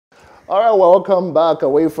All right, welcome back.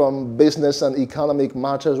 Away from business and economic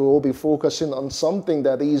matters, we will be focusing on something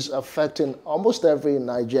that is affecting almost every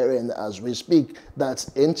Nigerian as we speak.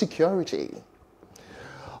 That's insecurity.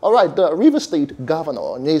 All right, the Rivers State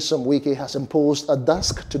Governor, Nyesom Wike, has imposed a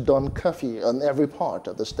dusk-to-dawn curfew on every part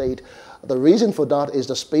of the state. The reason for that is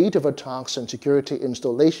the spate of attacks and security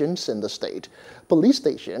installations in the state. Police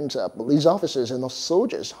stations, police officers, and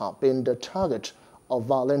soldiers have been the target of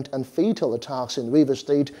violent and fatal attacks in Rivers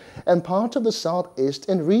State and part of the southeast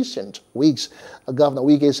in recent weeks. Governor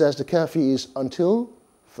Wike says the curfew is until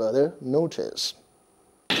further notice.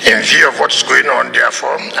 In view of what is going on,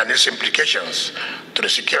 therefore, and its implications to the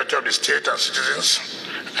security of the state and citizens,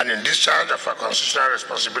 and in discharge of our constitutional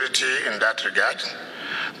responsibility in that regard,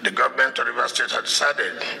 the government of Rivers State has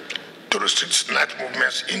decided to restrict night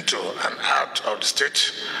movements into and out of the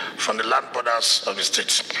state from the land borders of the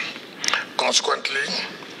state. Consequently,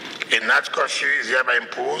 a night curfew is hereby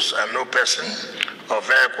imposed and no person or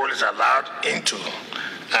vehicle is allowed into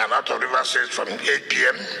and out of Rivers State from 8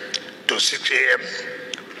 p.m. to 6 a.m.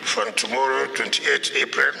 from tomorrow, 28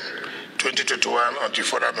 April 2021, until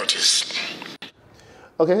further notice.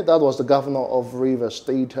 Okay, that was the governor of Rivers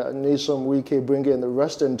State, Nyesom Wike, bringing the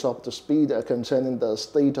residents up to speed concerning the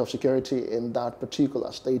state of security in that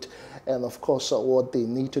particular state and, of course, what they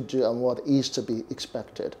need to do and what is to be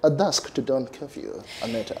expected. A dusk-to-dawn curfew,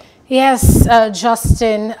 Aneta. Yes,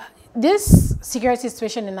 Justin, this security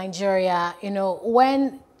situation in Nigeria,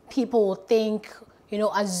 when people think,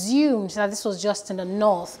 assumed that this was just in the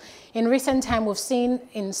north, in recent time we've seen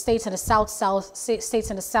in states in the south, states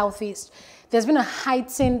in the southeast, there's been a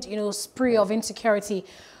heightened, spree of insecurity.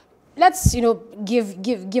 Let's,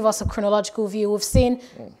 give us a chronological view. We've seen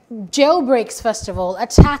jailbreaks, first of all,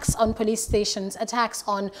 attacks on police stations, attacks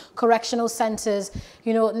on correctional centers.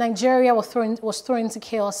 Nigeria was thrown into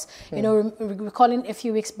chaos. Recalling a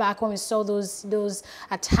few weeks back when we saw those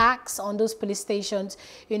attacks on those police stations,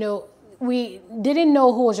 we didn't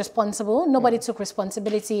know who was responsible. Nobody took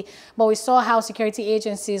responsibility, but we saw how security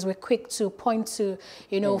agencies were quick to point to,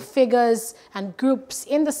 figures and groups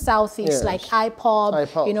in the southeast, like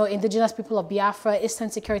IPOB, Indigenous People of Biafra,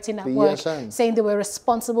 Eastern Security Network, saying they were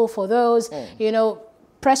responsible for those,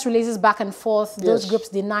 press releases back and forth, those groups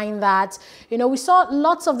denying that. We saw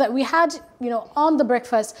lots of that. We had, on the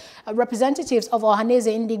breakfast, representatives of Ohaneze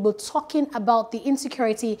Indigbo talking about the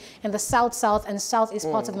insecurity in the south and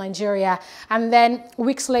southeast parts of Nigeria. And then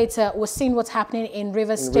weeks later, we're seeing what's happening in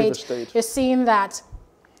Rivers State. You're seeing that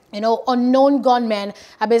unknown gunmen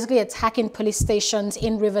are basically attacking police stations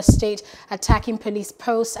in Rivers State, attacking police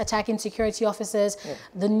posts, attacking security officers.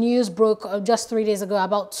 The news broke just 3 days ago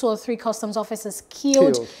about 2 or 3 customs officers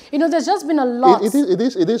killed. There's just been a lot. It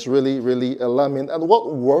is really, really alarming. And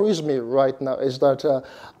what worries me right now is that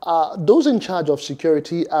those in charge of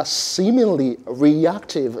security are seemingly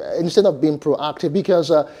reactive instead of being proactive,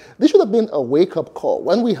 because this should have been a wake-up call.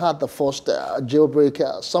 When we had the first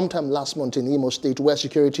jailbreak sometime last month in Imo State, where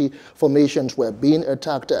security formations were being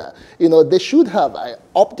attacked, they should have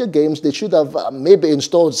upped their games. They should have maybe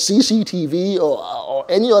installed CCTV or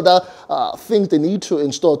any other things they need to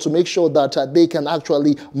install to make sure that they can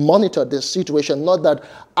actually monitor this situation. Not that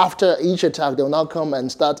after each attack they'll now come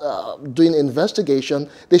and start doing investigation.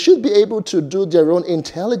 They should be able to do their own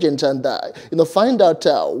intelligence and find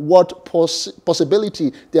out what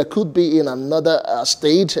possibility there could be in another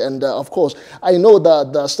state. And of course, I know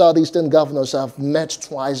that the southeastern governors have met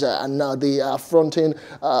twice, and now they are fronting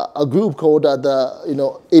a group called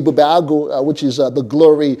the Ebubeago, which is the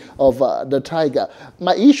glory of the tiger.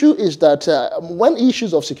 My issue is that when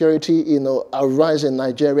issues of security arise in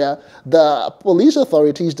Nigeria, the police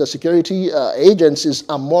authorities, the security agencies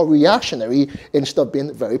are more reactionary instead of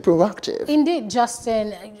being very proactive. Indeed,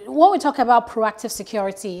 Justin. When we talk about proactive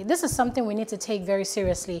security, this is something we need to take very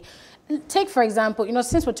seriously. Take, for example,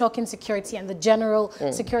 since we're talking security and the general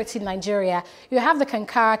security in Nigeria, you have the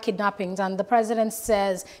Kankara kidnappings, and the president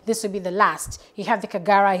says this will be the last. You have the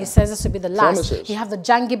Kagara, he says this will be the last. Promises. You have the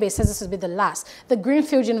Jangibe, says this will be the last. The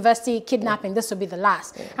Greenfield University kidnapping, this will be the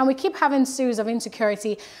last. And we keep having series of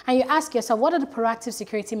insecurity, and you ask yourself, what are the proactive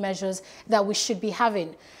security measures that we should be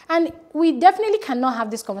having? And we definitely cannot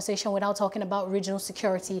have this conversation without talking about regional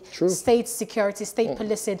security, state security, state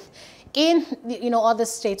policing. In other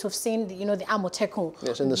states, we've seen the Amotekun,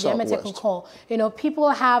 yes, in the southwest. People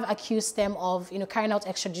have accused them of carrying out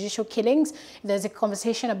extrajudicial killings. There's a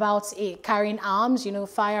conversation about carrying arms,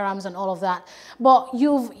 firearms and all of that. But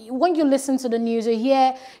when you listen to the news, you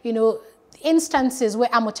hear instances where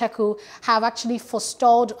Amoteku have actually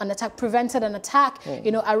forestalled an attack, prevented an attack,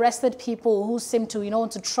 you know, arrested people who seem to, you know,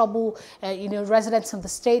 want to trouble, you know, residents of the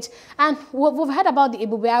state. And we've heard about the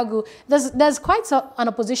Ibubiagu. There's quite an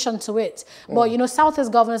opposition to it. But, you know,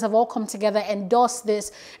 Southeast governors have all come together, endorsed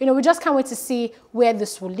this. You know, we just can't wait to see where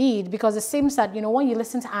this will lead, because it seems that, you know, when you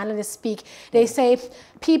listen to analysts speak, they say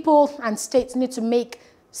people and states need to make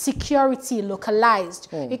security localized.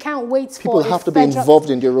 You can't wait for people have to be involved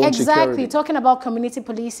in their own security. Exactly. Talking about community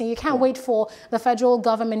policing, you can't wait for the federal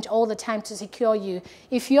government all the time to secure you.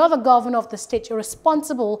 If you're the governor of the state, you're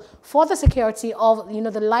responsible for the security of, you know,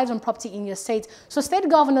 the lives and property in your state. So state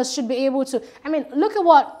governors should be able to, I mean, look at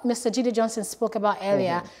what Mr. Jide Johnson spoke about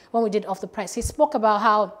earlier when we did Off the Press. He spoke about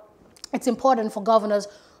how it's important for governors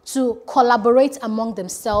to collaborate among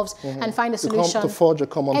themselves and find a solution. To forge a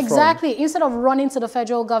common front. Exactly. Instead of running to the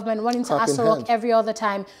federal government, running to Aso every other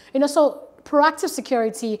time. You know, so proactive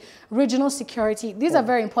security, regional security, these are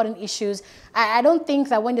very important issues. I don't think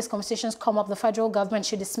that when these conversations come up, the federal government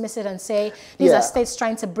should dismiss it and say, these are states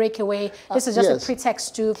trying to break away. This is just a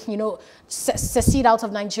pretext to, you know, secede out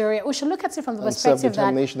of Nigeria. We should look at it from the perspective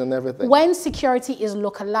that and everything. When security is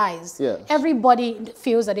localized, everybody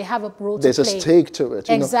feels that they have a role to play. There's a stake to it.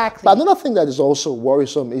 Exactly. But another thing that is also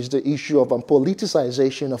worrisome is the issue of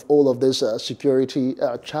politicization of all of these security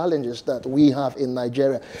challenges that we have in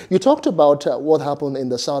Nigeria. You talked about what happened in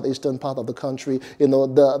the southeastern part of the country. You know,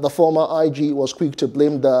 the former IG was quick to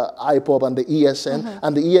blame the IPOB and the ESN,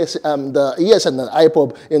 and the ESN and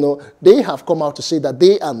IPOB, you know, they have come out to say that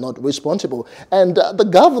they are not responsible. And the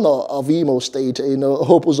governor of Imo State, you know,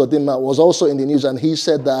 Hope Uzodinma, was also in the news, and he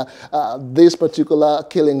said that these particular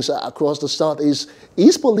killings across the south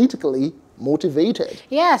is politically motivated.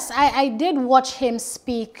 Yes, I did watch him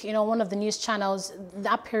speak, you know, one of the news channels,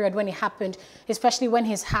 that period when it happened, especially when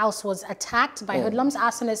his house was attacked by hoodlums.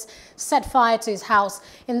 Arsonists set fire to his house.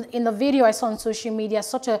 In the video I saw on social media,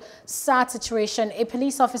 such a sad situation. A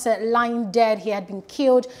police officer lying dead, he had been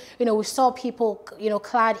killed. You know, we saw people, you know,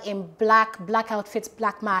 clad in black outfits,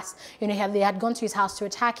 black masks. You know, they had gone to his house to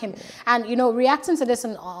attack him. And, you know, reacting to this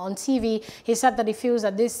on TV, he said that he feels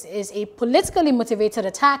that this is a politically motivated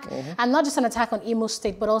attack, and not just an attack on Imo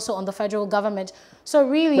State, but also on the federal government. So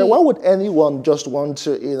really... Now, why would anyone just want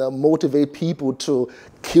to, you know, motivate people to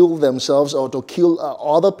kill themselves or to kill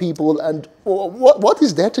other people? And what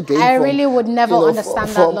is there to gain I really would never understand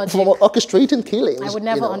that logic. From orchestrating killings. I would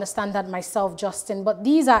never understand that myself, Justin. But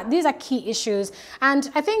these are key issues. And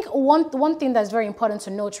I think one thing that's very important to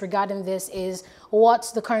note regarding this is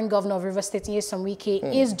what the current governor of Rivers State, Nyesom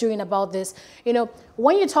Wike, is doing about this. You know,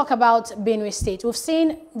 when you talk about Benue State, we've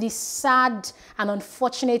seen the sad and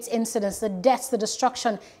unfortunate incidents, the deaths, the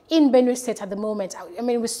destruction in Benue State at the moment. I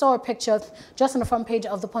mean, we saw a picture just on the front page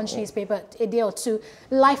of the Punch newspaper a day or two,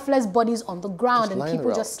 lifeless bodies on the ground just and people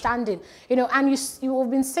around. Just standing. You know, and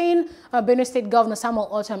you've been seeing Benue State Governor Samuel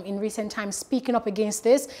Ortom in recent times speaking up against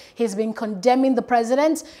this. He's been condemning the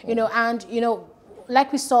president, you know, and, you know,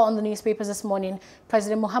 like we saw on the newspapers this morning,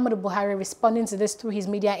 President Muhammadu Buhari responding to this through his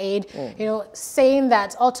media aide, you know, saying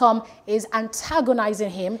that Ortom is antagonizing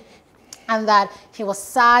him and that he was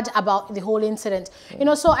sad about the whole incident. You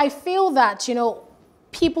know, so I feel that, you know,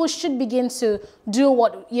 people should begin to do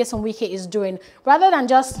what Nyesom Wike is doing. Rather than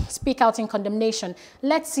just speak out in condemnation,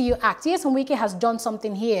 let's see you act. Nyesom Wike has done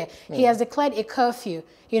something here. He has declared a curfew,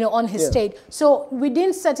 you know, on his state. So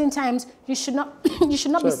within certain times, you should not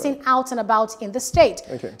be seen out and about in the state.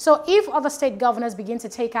 So if other state governors begin to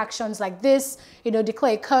take actions like this, you know,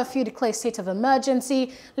 declare a curfew, declare a state of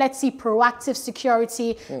emergency, let's see proactive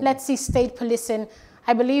security, let's see state policing,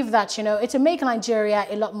 I believe that, you know, it will make Nigeria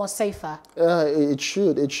a lot more safer. It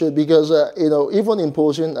should, because, you know, even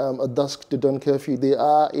imposing a dusk to dawn curfew, there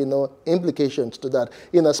are, you know, implications to that,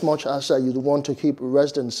 in as much as you want to keep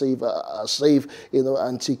residents safe, you know,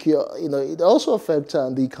 and secure. You know, it also affects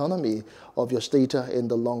the economy of your state in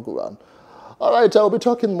the long run. All right, I'll be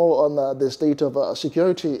talking more on the state of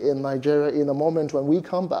security in Nigeria in a moment when we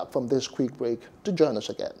come back from this quick break. To join us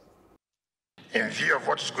again. In view of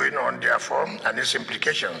what is going on, therefore, and its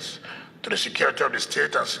implications to the security of the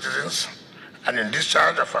state and citizens, and in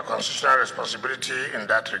discharge of our constitutional responsibility in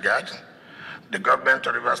that regard, the government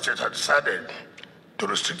of Rivers State has decided to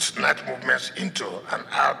restrict night movements into and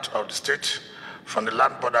out of the state from the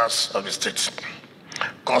land borders of the state.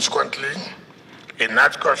 Consequently, a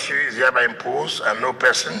night curfew is hereby imposed and no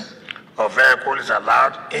person or vehicle is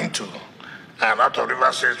allowed into and out of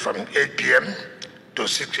Rivers State from 8 p.m. to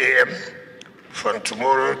 6 a.m. from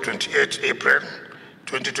tomorrow, 28 April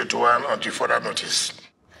 2021, until further notice.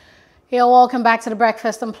 You're welcome back to the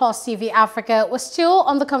Breakfast on Plus TV Africa. We're still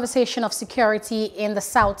on the conversation of security in the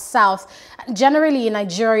South, generally in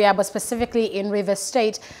Nigeria, but specifically in Rivers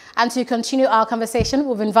State. And to continue our conversation,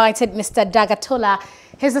 we've invited Mr. Dagga Tola.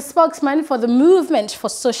 He's the spokesman for the Movement for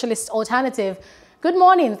Socialist Alternative. Good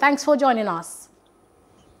morning. Thanks for joining us.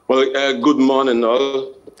 Well, good morning,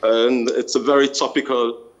 all. And it's a very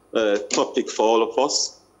topical topic for all of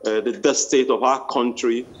us, the death state of our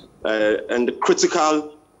country and the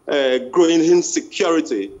critical growing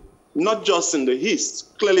insecurity, not just in the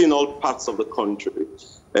East, clearly in all parts of the country.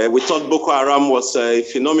 We thought Boko Haram was a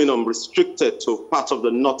phenomenon restricted to part of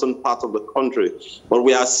the northern part of the country, but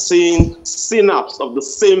we are seeing synapse of the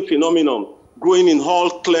same phenomenon growing in all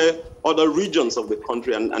clear other regions of the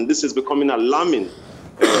country, and this is becoming alarming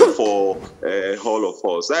for all of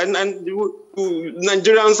us. And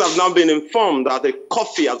Nigerians have now been informed that a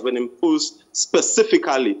curfew has been imposed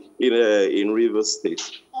specifically in Rivers State.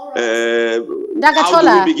 How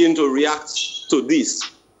do we begin to react to this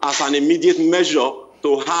as an immediate measure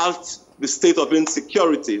to halt the state of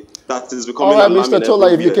insecurity that is becoming alarming? All right, Mr.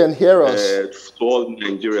 Tola, if you can hear us. To all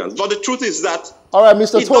Nigerians. But the truth is that all right,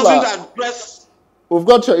 Mr. Tola, doesn't address. We've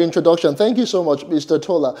got your introduction. Thank you so much, Mr.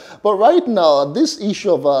 Tola. But right now, this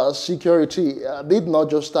issue of security did not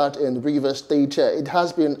just start in Rivers State. It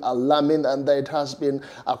has been alarming, and it has been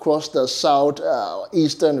across the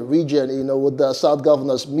southeastern region, with the South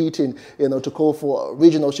governors meeting, to call for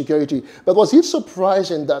regional security. But was it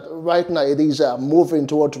surprising that right now it is moving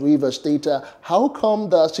towards Rivers State? How come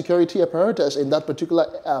the security apparatus in that particular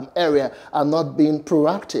area are not being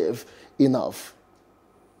proactive enough?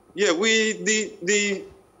 Yeah, the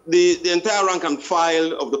entire rank and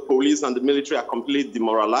file of the police and the military are completely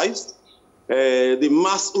demoralized. The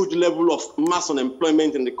huge level of mass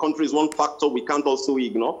unemployment in the country is one factor we can't also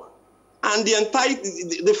ignore. And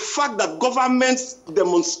the fact that governments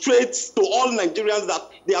demonstrate to all Nigerians that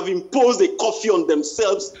they have imposed a curfew on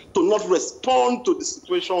themselves to not respond to the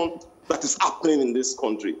situation that is happening in this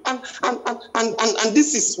country. And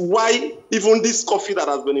this is why even this curfew that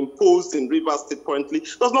has been imposed in Rivers State currently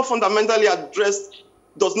does not fundamentally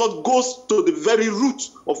does not go to the very root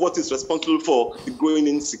of what is responsible for the growing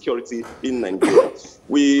insecurity in Nigeria.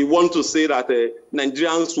 We want to say that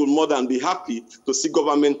Nigerians will more than be happy to see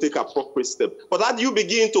government take appropriate steps. But how do you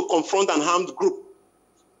begin to confront an armed group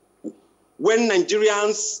when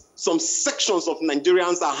some sections of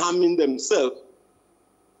Nigerians are harming themselves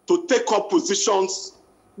to take up positions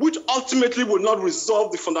which ultimately will not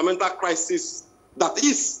resolve the fundamental crisis that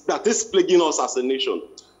is plaguing us as a nation?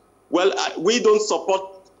 Well, we don't support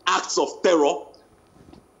acts of terror.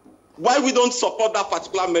 Why we don't support that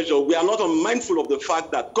particular measure, we are not unmindful of the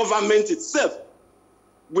fact that government itself,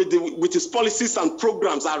 with its policies and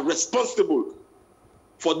programs, are responsible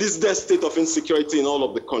for this death state of insecurity in all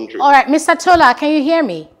of the country. All right, Mr. Tola, can you hear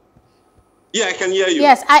me? Yeah, I can hear you.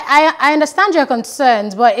 Yes, I understand your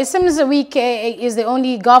concerns, but it seems that Wike is the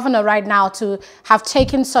only governor right now to have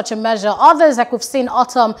taken such a measure. Others, like we've seen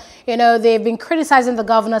Autumn, they've been criticizing the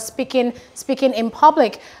governor speaking in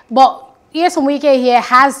public. But Nyesom Wike here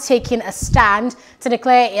has taken a stand to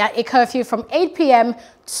declare a curfew from 8 p.m.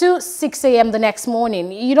 to 6 a.m. the next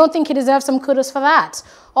morning. You don't think he deserves some kudos for that?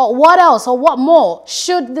 Or what else, or what more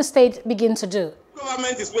should the state begin to do?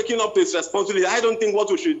 Government is waking up to its responsibility. I don't think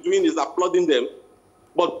what we should be doing is applauding them,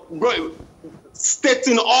 but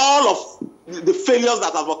stating all of the failures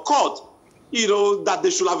that have occurred, that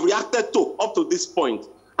they should have reacted to up to this point.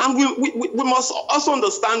 And we must also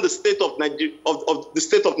understand the state of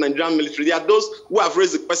Nigerian military. There are those who have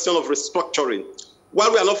raised the question of restructuring.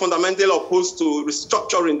 While we are not fundamentally opposed to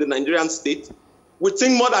restructuring the Nigerian state, we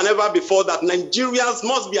think more than ever before that Nigerians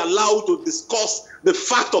must be allowed to discuss the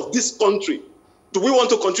fact of this country. Do we want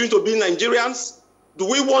to continue to be Nigerians? Do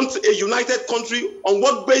we want a united country? On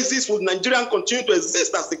what basis would Nigeria continue to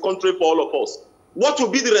exist as a country for all of us? What will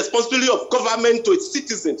be the responsibility of government to its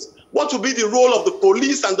citizens? What will be the role of the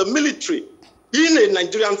police and the military in a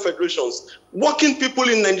Nigerian federations? Working people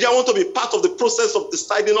in Nigeria want to be part of the process of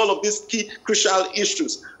deciding all of these key crucial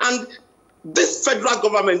issues. And this federal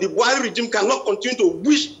government, the Buhari regime, cannot continue to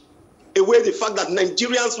wish away the fact that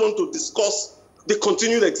Nigerians want to discuss the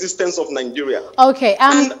continued existence of Nigeria. Okay.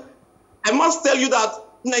 And I must tell you that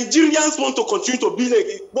Nigerians want to continue to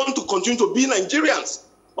be Nigerians.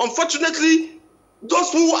 Unfortunately,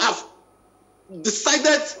 those who have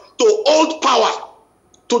decided to hold power,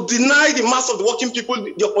 to deny the mass of the working people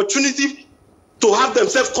the opportunity to have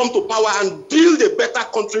themselves come to power and build a better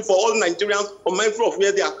country for all Nigerians, unmindful of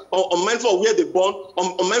where they are, unmindful of where they're born,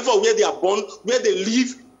 unmindful of where they are born, where they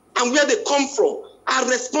live, and where they come from. are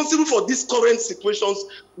responsible for these current situations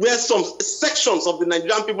where some sections of the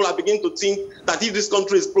Nigerian people are beginning to think that if this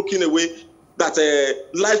country is broken away, that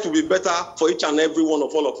life will be better for each and every one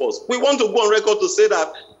of all of us. We want to go on record to say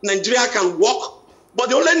that Nigeria can work, but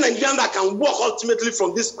the only Nigerian that can work ultimately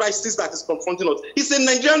from this crisis that is confronting us is a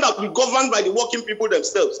Nigerian that will be governed by the working people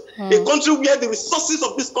themselves. A country where the resources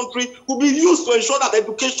of this country will be used to ensure that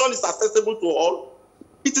education is accessible to all.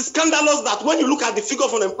 It is scandalous that when you look at the figure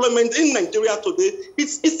of unemployment in Nigeria today,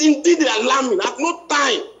 it's indeed alarming. At no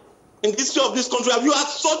time in the history of this country have you had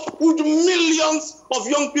such huge millions of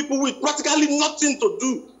young people with practically nothing to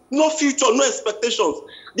do, no future, no expectations.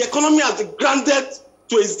 The economy has degraded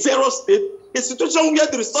to a zero state, a situation where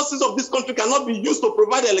the resources of this country cannot be used to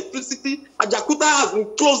provide electricity. Ajakuta has been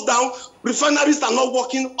closed down, refineries are not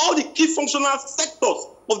working, all the key functional sectors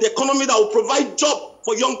of the economy that will provide jobs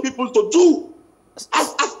for young people to do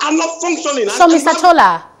are not functioning. So, Mr.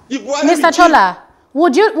 Tola,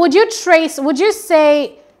 would you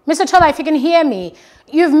say, Mr. Tola, if you can hear me,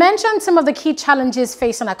 you've mentioned some of the key challenges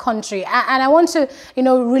facing our country, and I want to,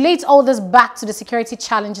 relate all this back to the security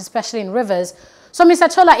challenge, especially in rivers. So,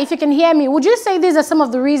 Mr. Tola, if you can hear me, would you say these are some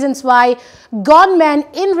of the reasons why gunmen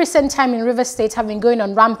in recent time in Rivers State have been going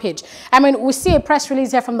on rampage? I mean, we see a press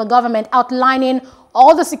release here from the government outlining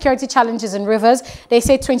all the security challenges in Rivers. They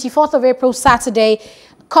say 24th of April, Saturday,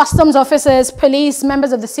 customs officers, police,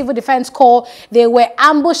 members of the Civil Defense Corps, they were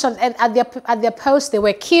ambushed at their posts. They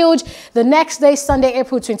were killed. The next day, Sunday,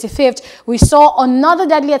 April 25th, we saw another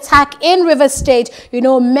deadly attack in Rivers State.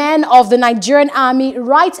 Men of the Nigerian army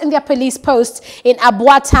right in their police posts in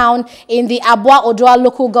Abua town, in the Abua Odoa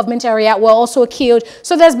local government area, were also killed.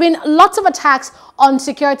 So there's been lots of attacks on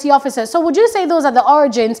security officers. So would you say those are the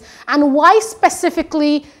origins, and why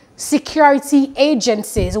specifically security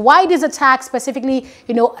agencies? Why these attacks specifically,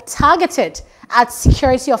 targeted at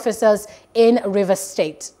security officers in Rivers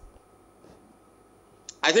State?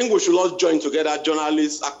 I think we should all join together,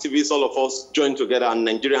 journalists, activists, all of us join together, and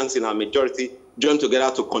Nigerians in our majority join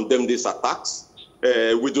together to condemn these attacks.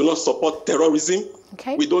 We do not support terrorism.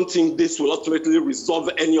 Okay. We don't think this will ultimately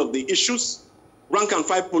resolve any of the issues. Rank and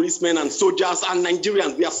file policemen and soldiers and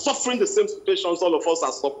Nigerians, we are suffering the same situations all of us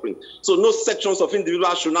are suffering. So no sections of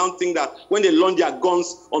individuals should now think that when they launch their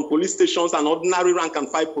guns on police stations and ordinary rank and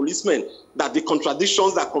file policemen, that the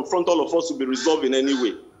contradictions that confront all of us will be resolved in any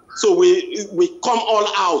way. So we come all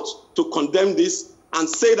out to condemn this and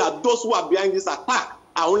say that those who are behind this attack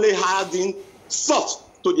are only adding salt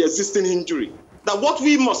to the existing injury. That what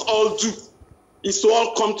we must all do is to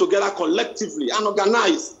all come together collectively and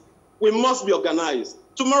organize. We must be organized.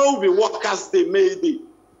 Tomorrow will be Workers' Day, May Day.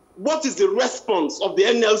 What is the response of the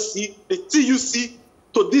NLC, the TUC,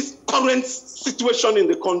 to this current situation in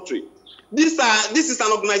the country? This is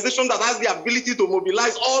an organization that has the ability to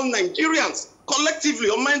mobilize all Nigerians collectively,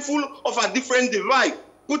 unmindful of our different divide,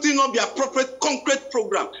 putting up the appropriate concrete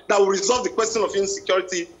program that will resolve the question of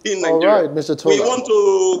insecurity in Nigeria. All right, Mr. Tola. We want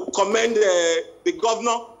to commend the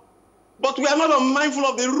governor, but we are not unmindful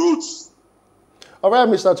of the roots. All right,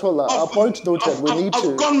 Mr. Tola, point noted. We need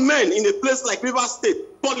to. Of gunmen in a place like Rivers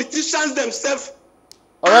State, politicians themselves.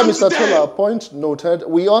 All right, Mr. Tola, point noted.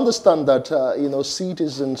 We understand that,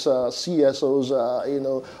 citizens, CSOs,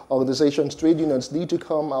 organizations, trade unions need to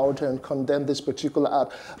come out and condemn this particular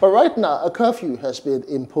act. But right now, a curfew has been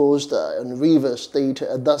imposed in Rivers State,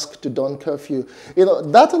 a dusk to dawn curfew.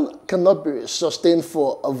 That cannot be sustained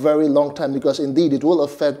for a very long time because, indeed, it will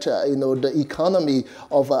affect, the economy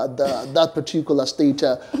of that particular state.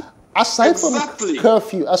 Aside from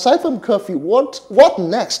curfew, what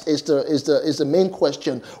next is the main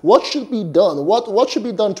question. What should be done? What should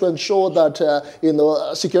be done to ensure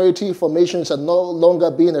that security formations are no longer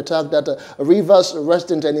being attacked? That Rivers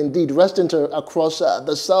residents and indeed residents across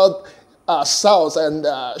the south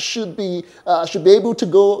and should be able to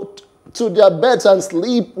go to their beds and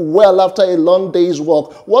sleep well after a long day's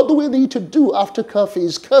walk. What do we need to do after curfew?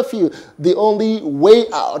 Is curfew the only way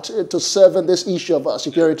out to serve in this issue of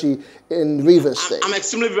security in Rivers State? I'm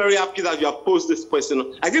extremely very happy that you have posed this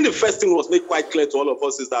question. I think the first thing was made quite clear to all of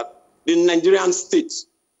us is that the Nigerian state,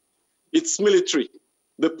 its military,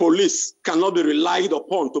 the police cannot be relied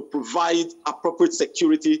upon to provide appropriate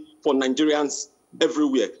security for Nigerians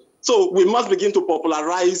everywhere. So we must begin to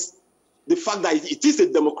popularize the fact that it is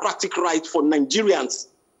a democratic right for Nigerians,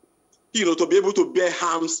 to be able to bear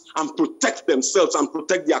arms and protect themselves and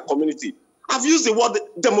protect their community. I've used the word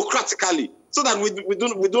democratically so that we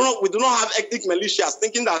do not have ethnic militias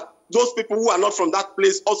thinking that those people who are not from that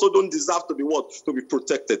place also don't deserve to be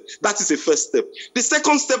protected. That is a first step. The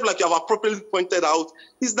second step, like you have appropriately pointed out,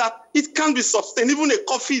 is that it can be sustained. Even a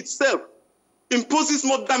coffee itself imposes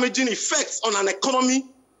more damaging effects on an economy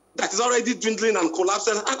that is already dwindling and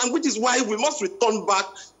collapsing, and which is why we must return back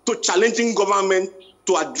to challenging government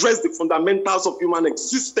to address the fundamentals of human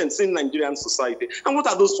existence in Nigerian society. And what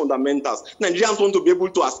are those fundamentals? Nigerians want to be able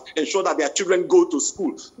to ensure that their children go to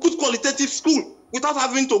school, good qualitative school, without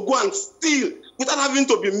having to go and steal, without having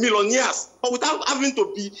to be millionaires, or without having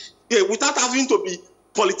to be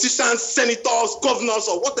politicians, senators, governors,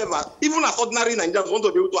 or whatever. Even as ordinary Nigerians want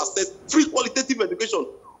to be able to access free qualitative education,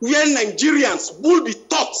 where Nigerians will be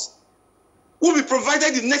taught, will be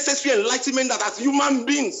provided the necessary enlightenment that as human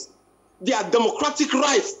beings, they are democratic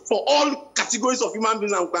rights for all categories of human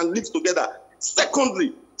beings and can live together.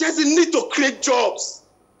 Secondly, there's a need to create jobs.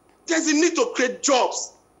 There's a need to create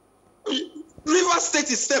jobs. Rivers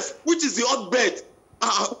State itself, which is the hotbed,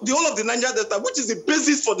 the whole of the Niger Delta, which is the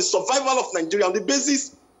basis for the survival of Nigeria, and the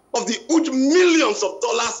basis of the huge millions of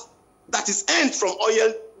dollars that is earned from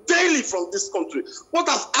oil daily from this country. What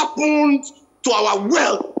has happened to our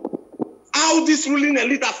wealth? How this ruling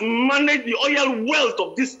elite has managed the oil wealth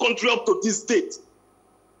of this country up to this date,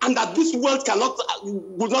 and that this wealth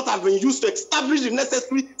would not have been used to establish the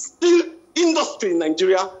necessary steel industry in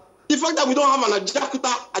Nigeria. The fact that we don't have an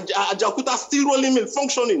Ajaokuta steel rolling mill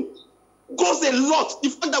functioning goes a lot. The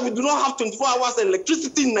fact that we do not have 24 hours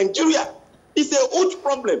electricity in Nigeria is a huge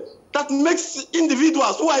problem that makes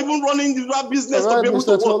individuals who are even running individual business to be able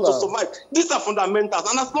to work to survive. These are fundamentals,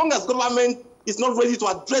 and as long as government is not ready to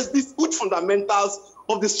address these huge fundamentals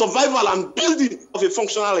of the survival and building of a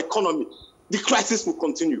functional economy, the crisis will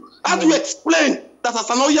continue. How do you explain that as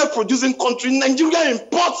an oil-producing country, Nigeria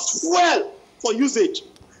imports fuel for usage,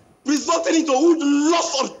 resulting into a huge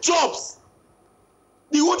loss of jobs,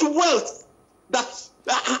 the huge wealth that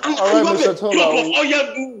and you have a club of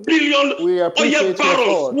oil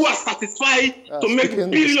barons who are satisfied to make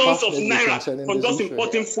billions of naira from just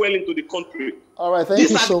importing fuel into the country. All right, thank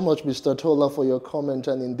you so much, Mr. Tola, for your comment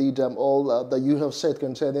and indeed all that you have said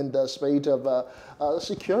concerning the state of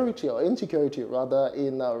security or insecurity rather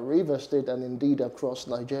in Rivers State and indeed across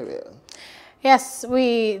Nigeria. Yes,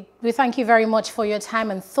 we thank you very much for your time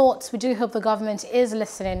and thoughts. We do hope the government is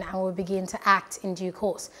listening and will begin to act in due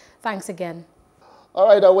course. Thanks again. All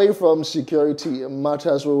right, away from security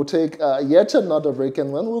matters, we'll take yet another break,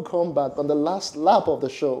 and when we'll come back on the last lap of the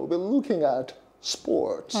show, we'll be looking at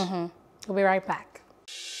sports. We'll be right back.